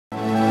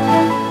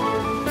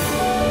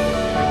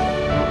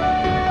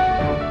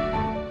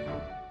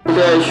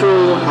today I show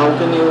you how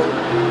can you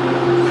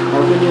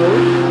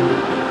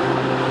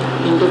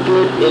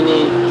interpolate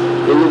any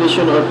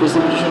elevation or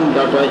precipitation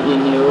data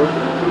in your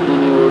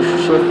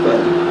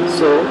shapefile.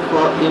 So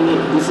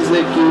this is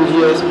a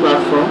QGIS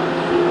platform,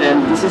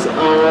 and this is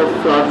our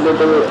flood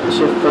level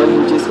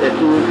shapefile, which is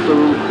attribute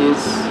table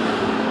is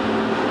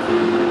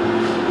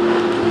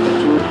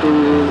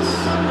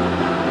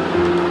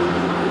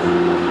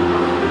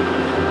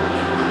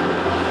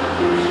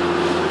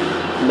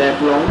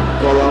background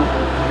column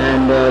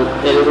and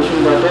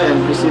elevation data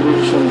and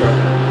precipitation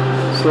data.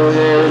 So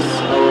here is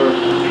our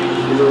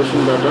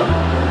elevation data.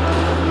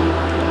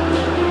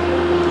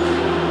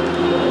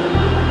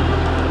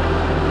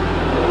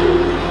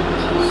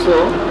 So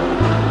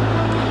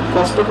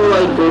first of all, I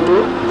go to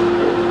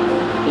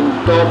in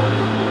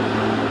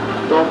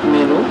top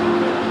menu,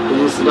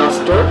 which is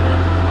raster,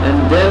 and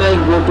then I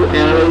go to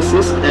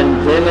analysis, and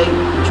then I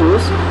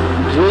choose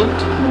grid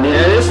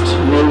nearest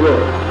neighbor.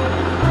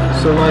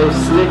 So I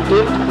select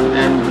it,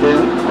 and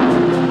then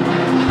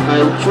I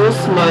choose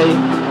my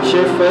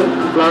shapefile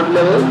flood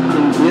level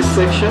in this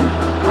section,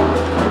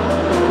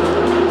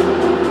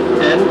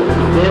 and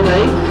then I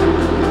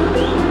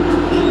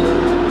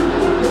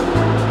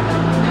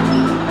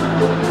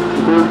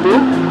go to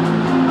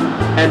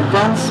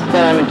advanced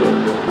parameter.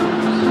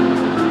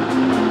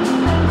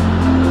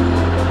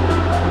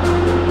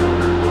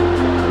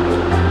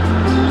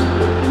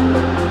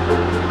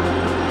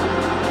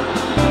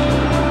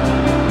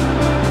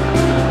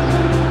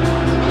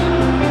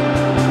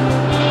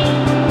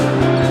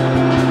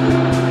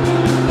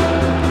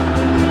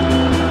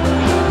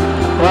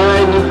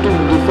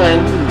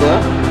 Define the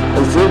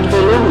Z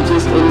value, which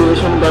is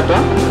elevation data,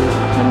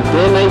 and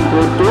then I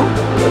go to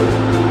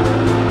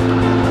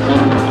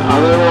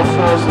other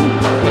options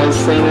as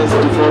same as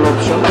default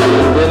option, and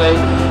then I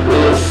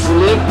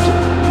select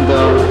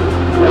the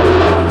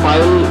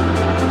file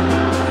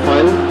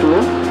to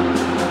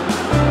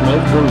my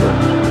folder.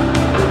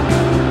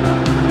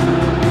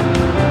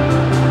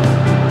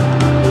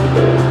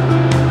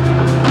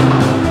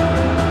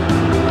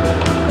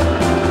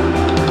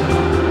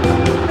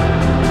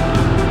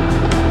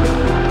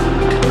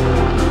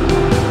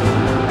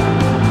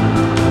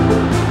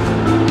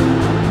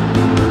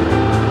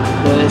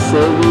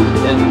 Save it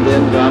and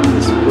then run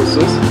this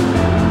process.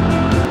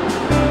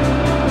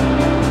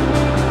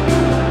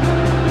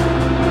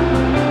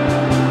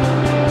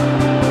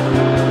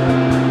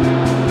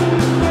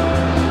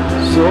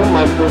 So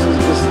my process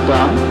is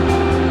done,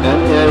 and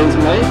here is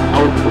my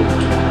output.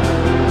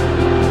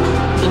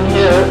 In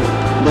here,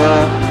 the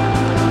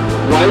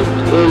white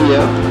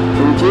area,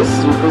 which is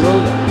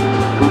represent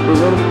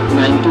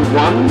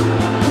 91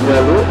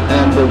 value,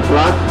 and the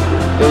black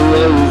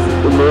area is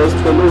the lowest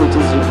value, which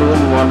is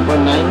represent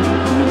 1.9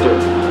 meter.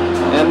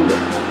 And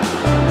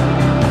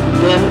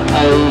then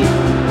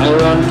I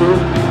want to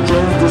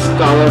change this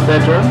color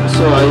pattern,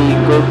 so I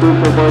go to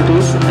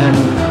properties and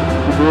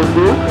go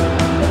to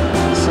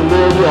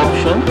similarity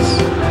options.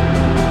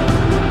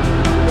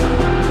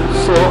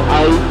 So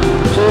I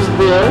choose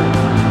there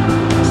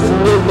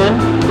single band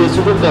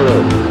patchwork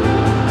color.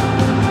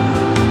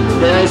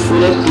 Then I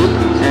select it,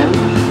 and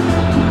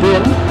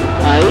then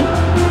I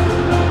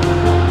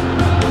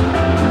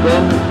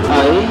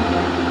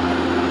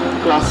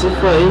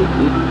classify it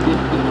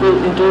equal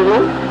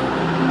interval,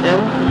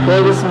 and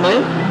here is my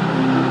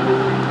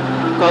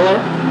color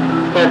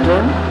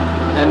pattern,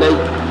 and I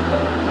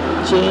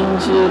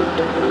change it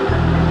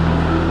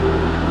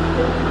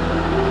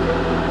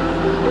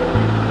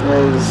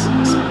as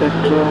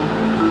spectrum.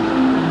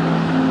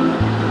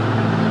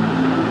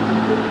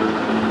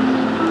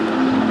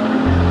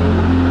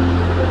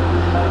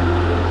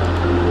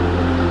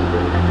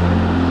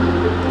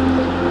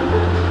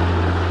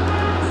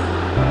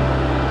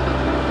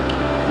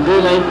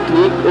 Then I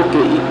click OK.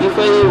 If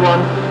I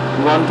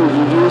want to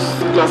reduce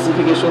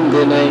classification,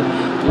 then I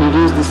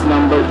reduce this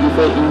number. If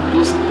I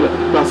increase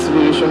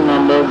classification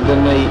number,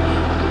 then I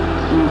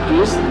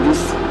increase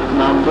this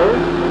number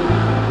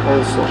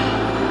also.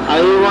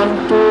 I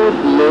want to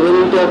level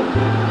it up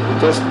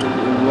just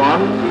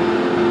one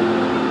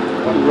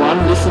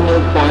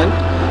decimal point,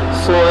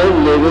 so I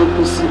level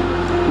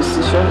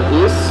precision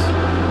is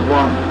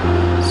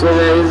 1. So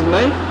there is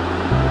my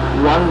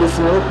 1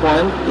 decimal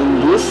point in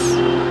this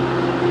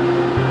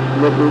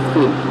level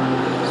field.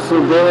 So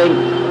then I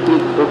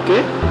click OK,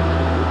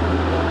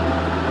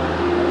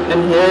 and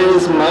here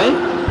is my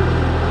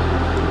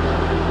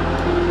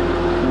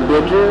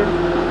better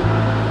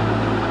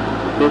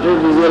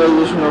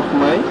visualization of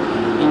my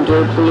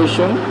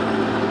interpolation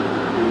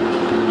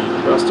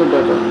raster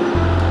data.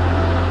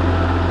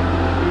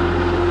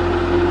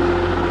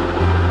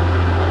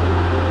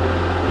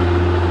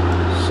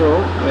 So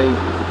I